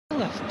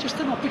just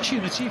an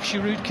opportunity if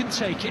Giroud can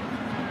take it.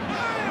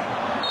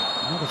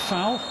 Another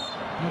foul,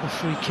 another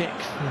free kick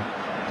for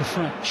the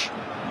French.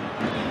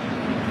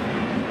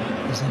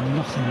 Is there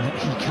nothing that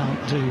he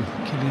can't do,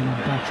 Kylian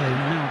Mbappe,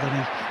 now that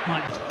he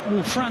might...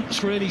 All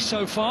France really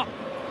so far.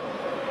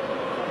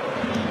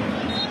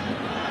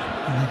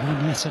 And they've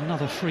won yet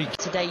another free kick.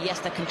 Today, yes,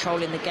 they're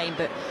controlling the game,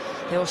 but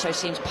there also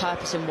seems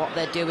purpose in what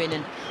they're doing,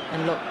 and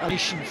look...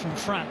 From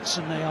France,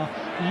 and they are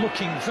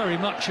looking very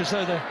much as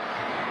though they're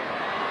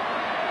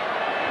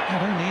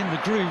not only in the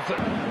groove, but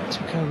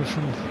took over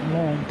from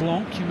Laurent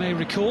Blanc, you may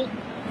recall.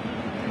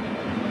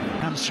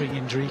 Hamstring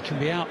injury, can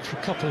be out for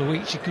a couple of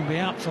weeks, you can be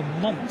out for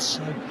months,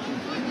 so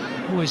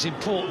always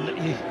important that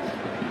you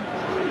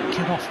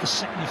get off the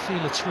second you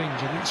feel a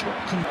twinge, and that's what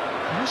can...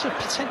 There's a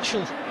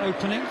potential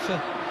opening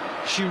for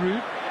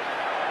Giroud.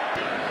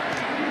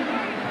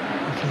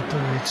 Lovely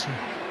ball to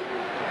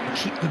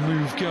keep the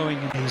move going,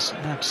 and he's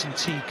an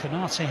absentee.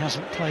 Konate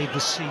hasn't played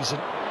this season.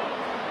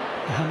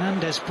 The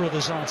Hernandez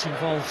brothers aren't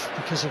involved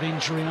because of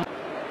injury.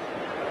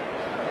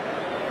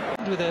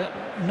 With a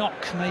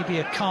knock, maybe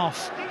a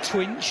calf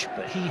twinge,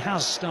 but he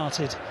has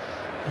started.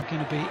 They're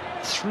going to be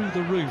through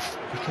the roof,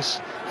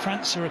 because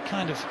France are a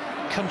kind of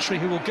country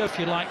who will go, if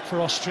you like, for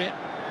Austria.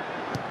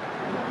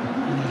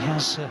 And he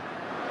has a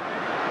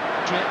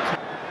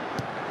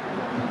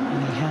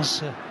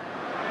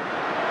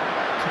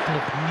couple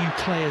of new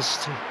players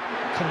to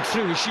come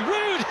through.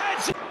 Giroud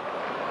heads it.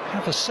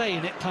 Have a say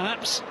in it,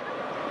 perhaps,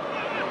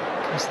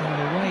 because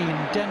they're away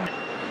in Denmark.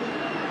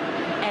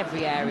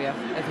 Every area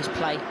of his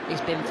play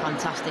has been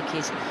fantastic.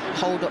 His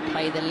hold-up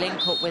play, the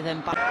link-up with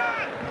him. I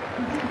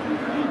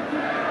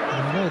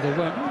know they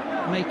won't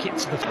make it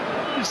to the...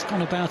 He's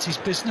gone about his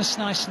business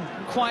nice and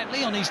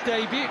quietly on his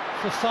debut.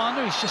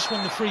 Fofana, he's just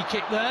won the free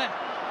kick there.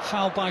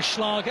 Foul by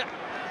Schlager.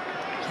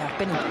 Yeah,